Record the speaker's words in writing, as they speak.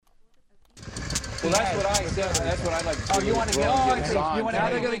Well, that's what I said. That's what I'd like to see. Oh, you want to get? Now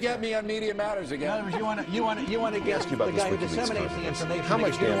they're going to get me on Media Matters again. In other words, you want to get the guy who disseminates the information. How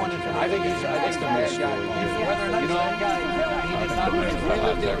much damage? I think he's the bad guy. Whether or not he's a bad guy, he did not.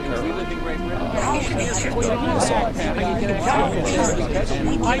 We lived in Great Britain. Back in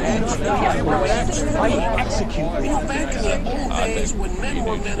the old days when men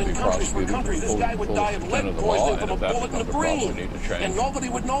were men and countries were countries, this guy would die of lead poisoning from a bullet in the brain, and nobody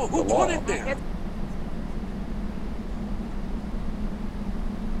would know who put it there.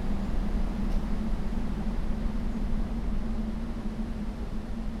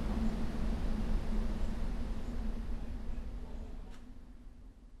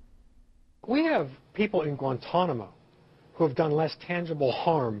 We have people in Guantanamo who have done less tangible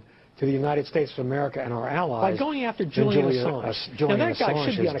harm to the United States of America and our allies by going after Julian Assange. Now that guy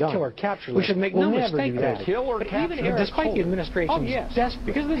should be on a kill or capture list. We should make no mistake that. Kill or capture. Despite the administration's desperate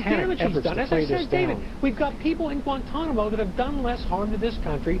because of the damage he's done. As I said, David, we've got people in Guantanamo that have done less harm to this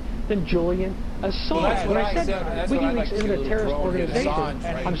country than Julian Assange. When I said WikiLeaks isn't a terrorist organization,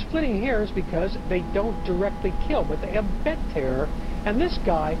 I'm splitting hairs because they don't directly kill, but they abet terror. And this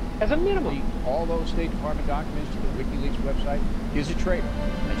guy, as a minimum, all those State Department documents to the WikiLeaks website is a traitor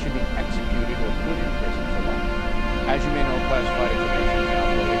and should be executed or put in prison for life. As you may know, classified information is now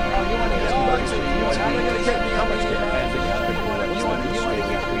fully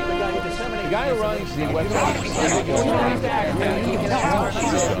the guy who runs the website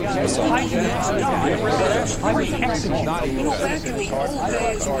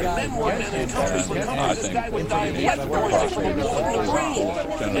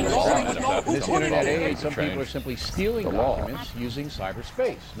this internet age, some people are simply stealing documents using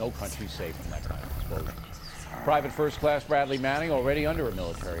cyberspace. No country safe from that kind of exposure. Private First Class Bradley Manning already under a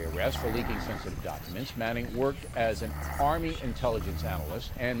military arrest for leaking sensitive documents. Manning worked as an Army intelligence analyst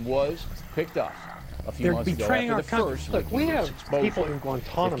and was picked up a few months ago after the first Look, we have exposure. people in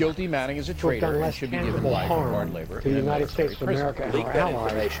Guantanamo if guilty, Manning is a traitor and should be given life or hard labor to the United States of America and our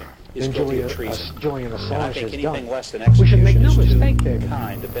allies than Julian Assange has done. We should make no mistake there.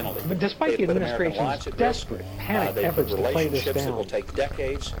 But despite the administration's desperate, panicked efforts to play this down, it will take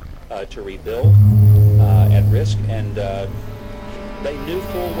decades to rebuild at risk, and they knew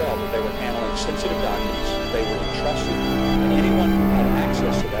full well that they were handling sensitive documents. They were entrusted, and anyone who had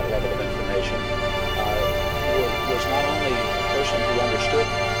access to that level of information was not only a person who understood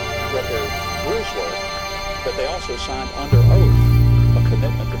what their rules were, but they also signed under oath a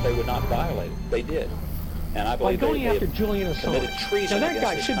commitment that they would not violate it. They did. And I believe going after Julian Assange. Now that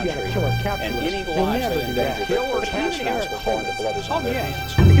guy should be on a kill or capture list. Any lives they endanger, kill or capture responsible the blood is on their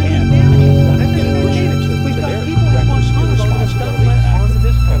hands. We've got people in Guantanamo that have done less harm to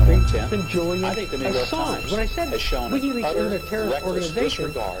this country than Julian Assange. When I said WikiLeaks isn't a terrorist organization,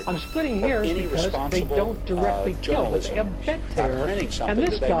 I'm splitting hairs because they don't directly kill, but they abet terror, and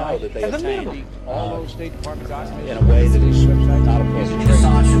this guy has a minimum. All those State Department documents in a way that is not appropriate.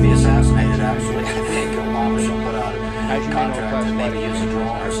 Assange should be assassinated, actually. I think Obama should put out a contract, maybe use a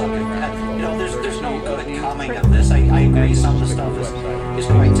drone or something. You know, there's no good coming of this. I agree, some of the stuff is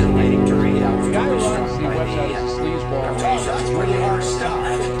quite titillating to read. I was really struck by the pretty hard stuff.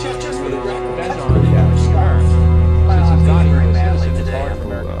 Just for the record, that's pretty hard stuff. I'm feeling very badly today.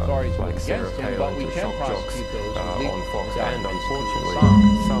 Against him, but we can prosecute those on Fox, and unfortunately,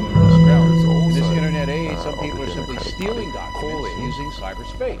 some in this internet age, some people are simply stealing documents using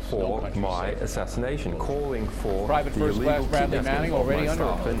cyberspace. For my assassination, calling for Private First Class Bradley Manning already under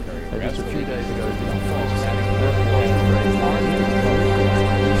and just a few days ago,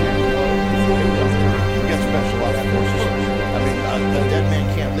 a dead man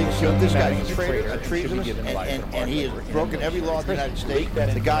can't leave. So this guy's a traitor, a treasonous, and he has broken every law of the United States.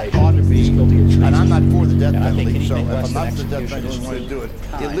 The guy ought to be, and I'm not for the death penalty, so if I'm not for the death penalty, I want to do it.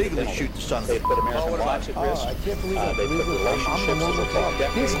 Illegally shoot the son of a They put American lives at risk. I can't believe they put relationships that will take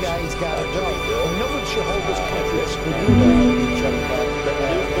decades. This guy's got to go. No one should hold this country at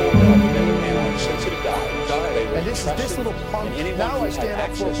sensitive documents. And this little punk, now I stand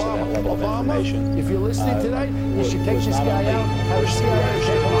up for Obama. Obama, if you're listening tonight, you should take this guy out, have a CIA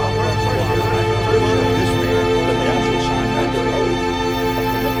check him out. This man, but they actually signed under oath a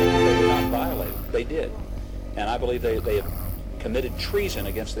commitment that they would not violate. They did. And I believe they have committed treason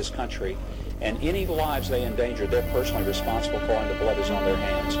against this country, and any lives they endanger, they're personally responsible for, and the blood is on their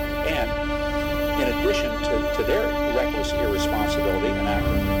hands. And in addition to their reckless irresponsibility and act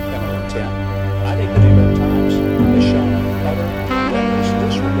of criminal intent, I think the New York Times has shown utter reckless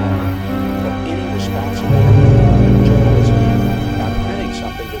disregard of any responsible journalism by printing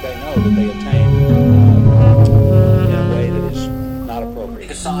something that they know that they obtained in a way that is not appropriate.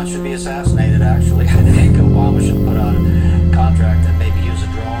 Assange should be assassinated, actually. I think Obama should put out a contract and maybe use a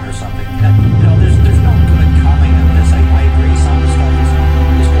drone or something. You know, there's no good coming of this. I agree. Some of the stuff is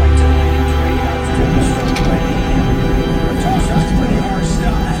quite titillating to read. I was truly struck by that's pretty hard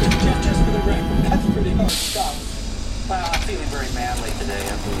stuff. Just for the record, that's pretty hard stuff. Well, I'm feeling very manly today.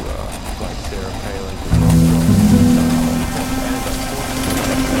 Like Sarah Palin.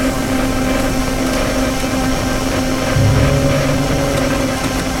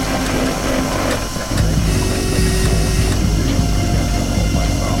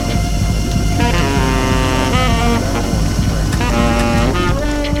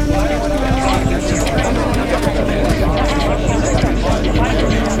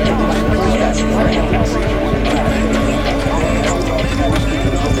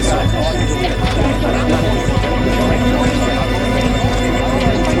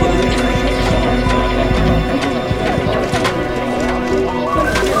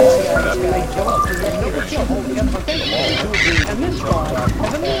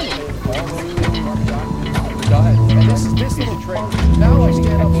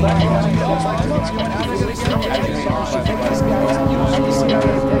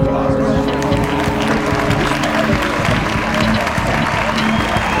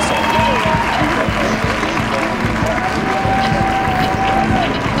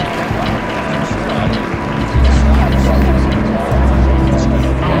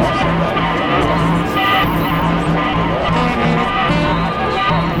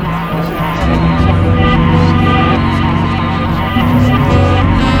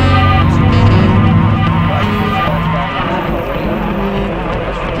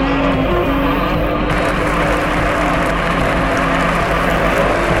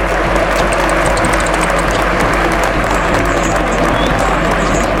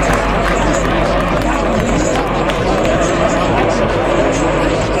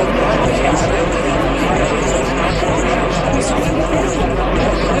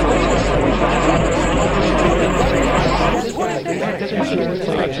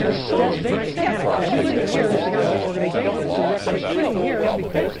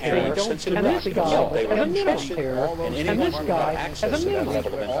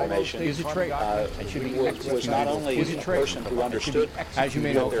 Is a traitor. Was not only a person who understood. As you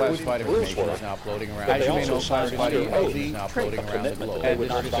may know, classified information is now floating around. As you may know, classified information is now floating around the globe.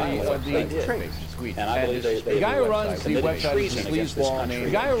 And the guy who runs the website is a sleazeball named.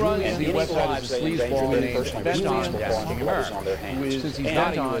 The guy who runs the website is a sleazeball named Ben Don Desking America. Since he's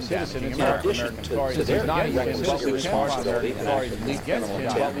not on Desking American cars, since he's not even publicly responsibility and actually gets him,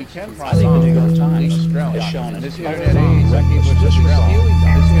 but we can prosecute leaks drones. In this internet age, people are just stealing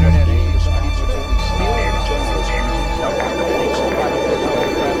this internet age.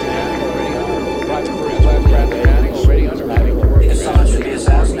 Assange should be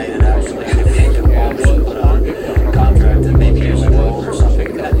assassinated, actually. I think Obama should put out a contract and maybe use a drone or something.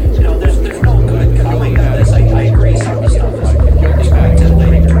 You know, there's no good coming of this. I agree. Some of the stuff is quite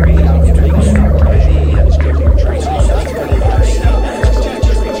titillating to read. I was truly struck by the trees. That's pretty hard stuff.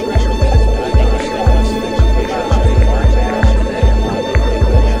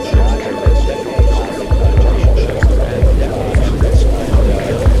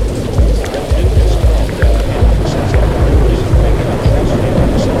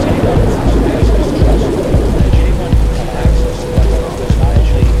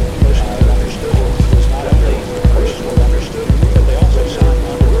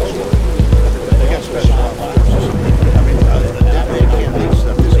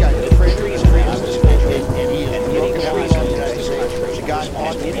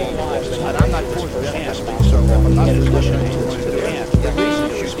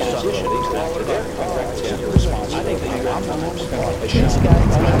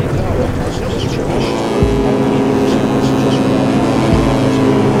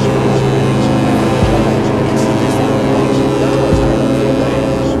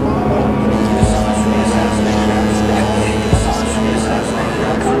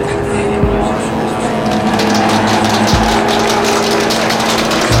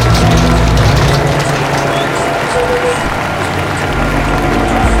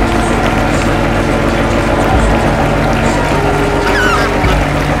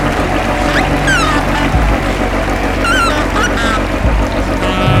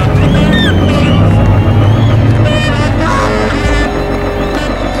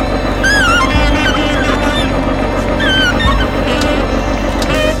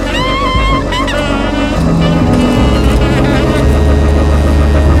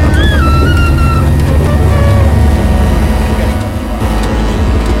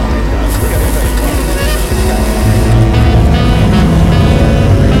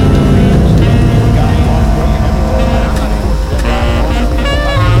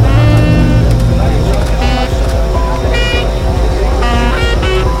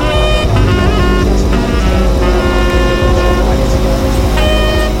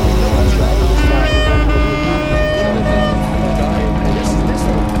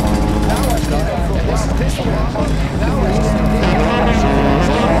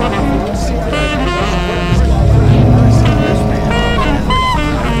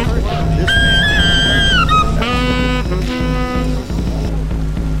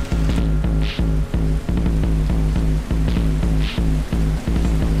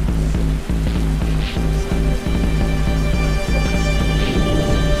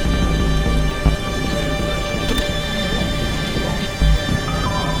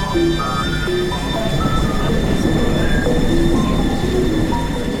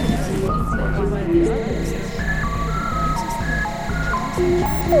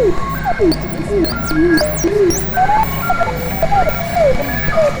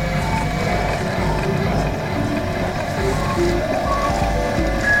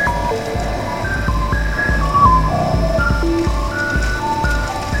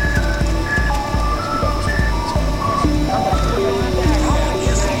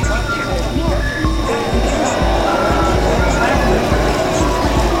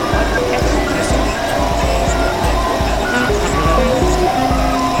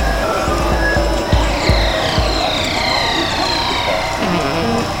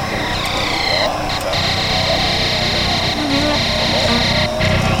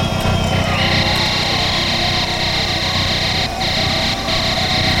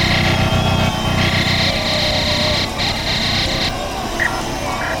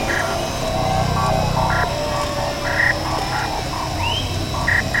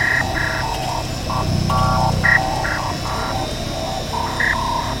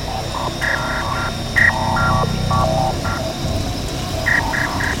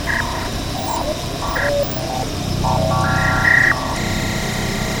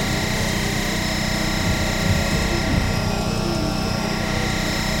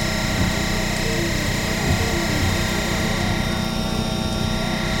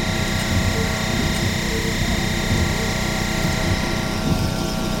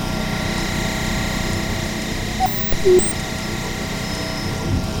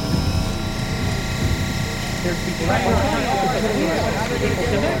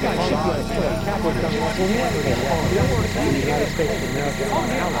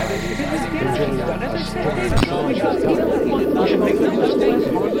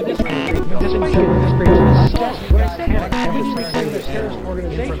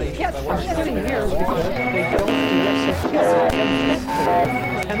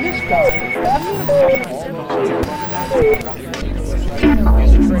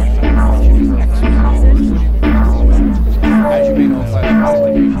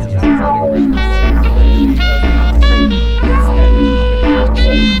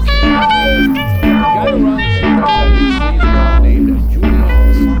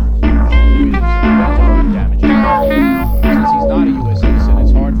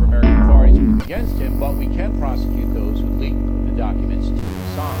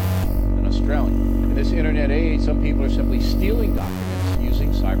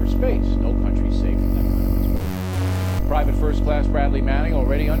 Private First Class Bradley Manning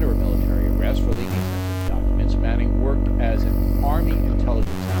already under a military arrest for leaking sensitive documents. Manning worked as an Army intelligence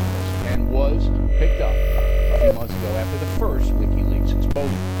analyst and was picked up a few months ago after the first WikiLeaks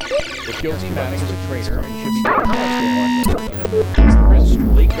exposure. If guilty, Manning is a traitor and should be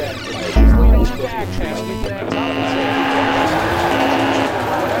leak that information. We don't have to act chastely for that.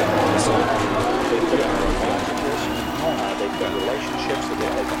 They've got relationships that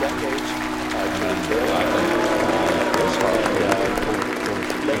have decades.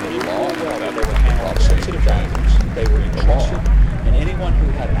 They knew all well that they were handling sensitive documents. They were entrusted, and anyone who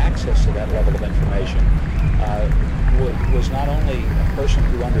had access to that level of information was not only a person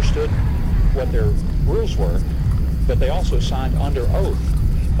who understood what their rules were, but they also signed under oath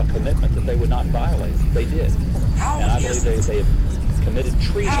a commitment that they would not violate. They did. And I believe they have committed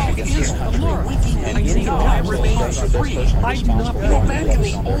treason against this country. And any time remains free. I do not go back in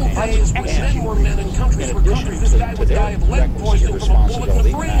the old days when men were men and countries were countries. This guy would die of lead poisoning from a bullet in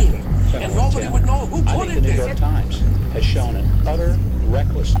the brain. And nobody would know who put it there. I think the New York Times has shown an utter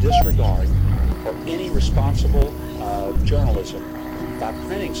reckless disregard for any responsible journalism by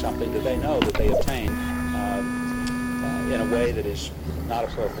printing something that they know that they obtained in a way that is not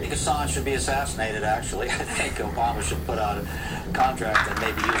appropriate. I think Assange should be assassinated, actually. I think Obama should put out a contract and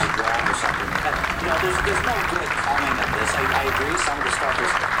maybe use a drone or something. You know, there's no good coming of this. I agree, some of the stuff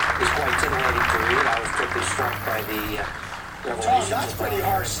is quite titillating to read. I was particularly struck by the revelations. That's pretty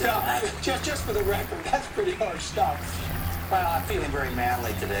harsh stuff. Just for the record, that's pretty harsh stuff. Well, I'm feeling very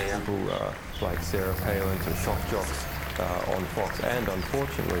manly today. People like Sarah Palin to shock jocks on Fox, and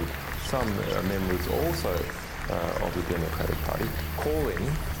unfortunately, some members also of the Democratic Party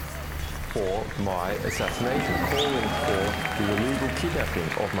calling for my assassination, calling for the illegal kidnapping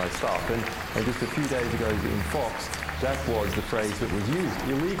of my staff. And just a few days ago in Fox, that was the phrase that was used,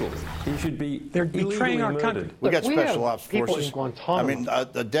 illegal. He should be betraying our country. We got special ops forces. I mean,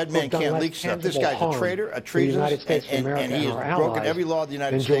 a dead man can't leak stuff. This guy's a traitor, a treasonous, and he has broken every law of the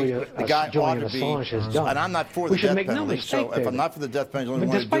United States. The guy ought to be, and I'm not for the death penalty, so if I'm not for the death penalty, the only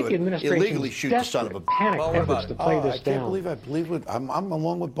one to do it, illegally shoot the son of a... Panic efforts to play this down. I can't believe I'm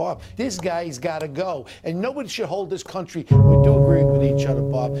along with Bob. There's guy's got to go. And nobody should hold this country, we do agree with each other,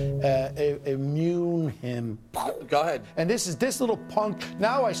 Bob, immune him. Go ahead. And this little punk,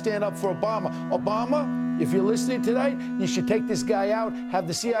 now I stand up for Obama. Obama, if you're listening today, you should take this guy out, have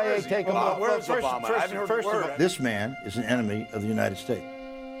the CIA take him out. Where's Obama? I haven't heard a word. This man is an enemy of the United States.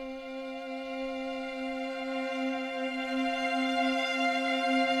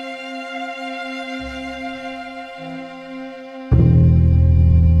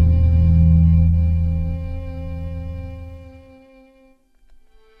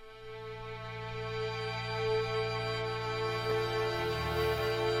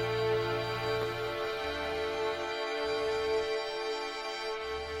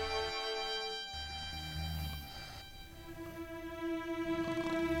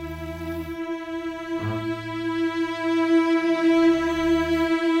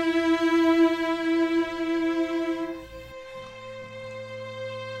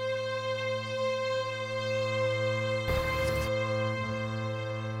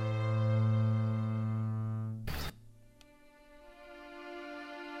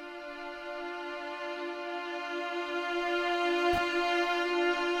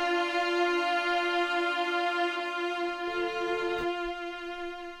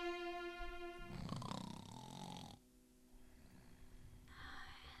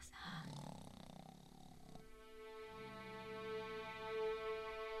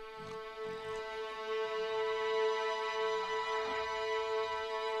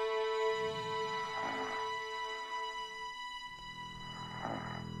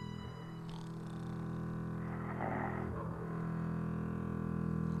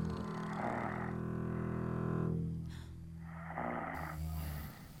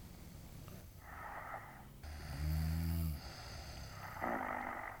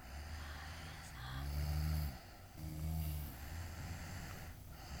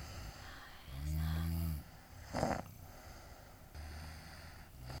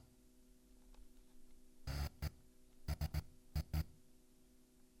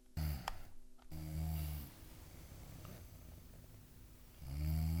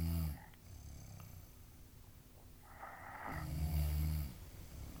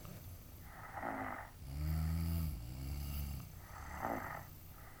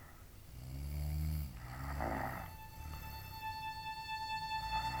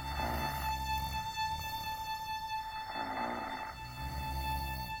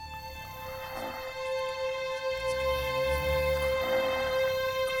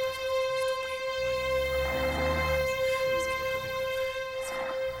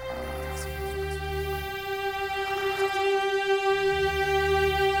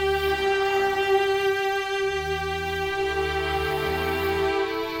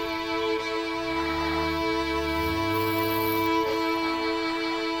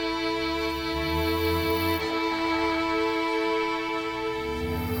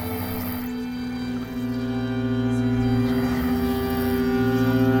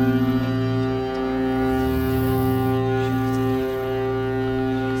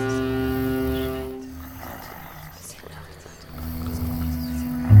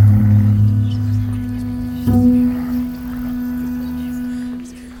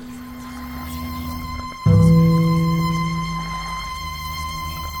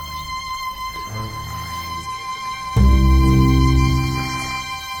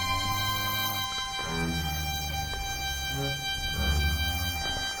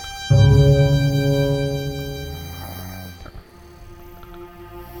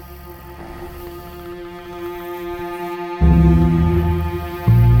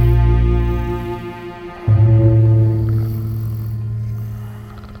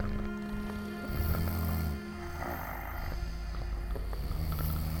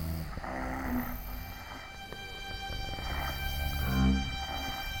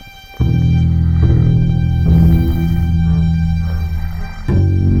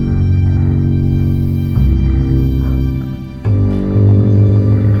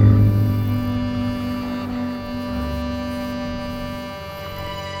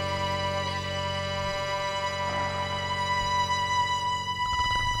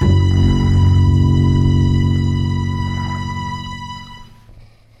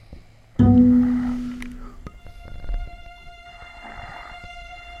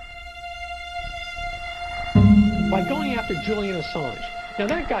 by going after Julian Assange. Now,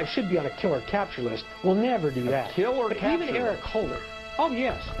 that guy should be on a killer capture list. We'll never do that. Killer capture even Eric Holder. Oh,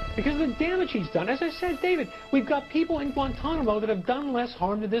 yes. Because of the damage he's done. As I said, David, we've got people in Guantanamo that have done less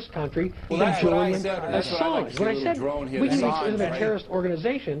harm to this country than Julian Assange. When I said WikiLeaks isn't a terrorist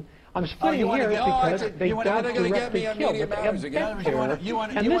organization, I'm splitting hairs because they don't directly kill, but they have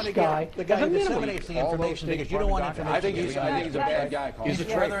and this guy the guy who disseminates the information because you don't want information. I think he's a bad guy. He's a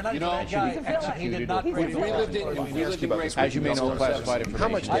traitor. You know, he did not break the law. As you may know, classified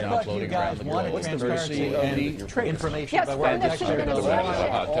information is now floating around the globe. What's the mercy of the information? Yes, from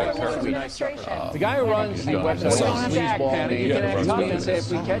the The guy who runs the website Sleazeball, he can come and say,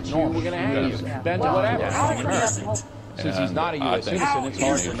 if we catch you, we're going to hang you. Bend to whatever. Since he's not a U.S. citizen, it's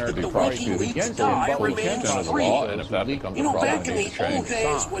hard for American to prosecute against him, but we can follow the law, and if that becomes a problem, back in the old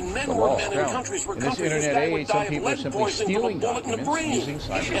days when men were men and countries were countries, in this internet age, some people are simply stealing documents using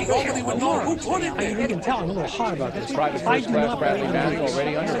cyberspace. And nobody would know who put it there. You can tell I'm a little hot about this. Private First Class Bradley Manning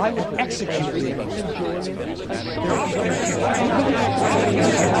already under. I will execute you.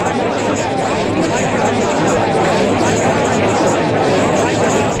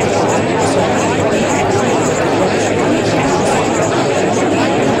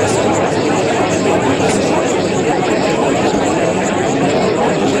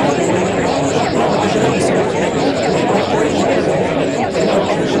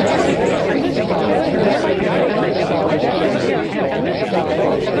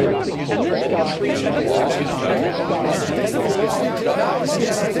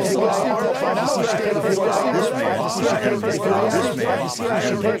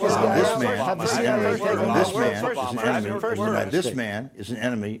 This man is an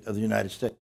enemy of the United States.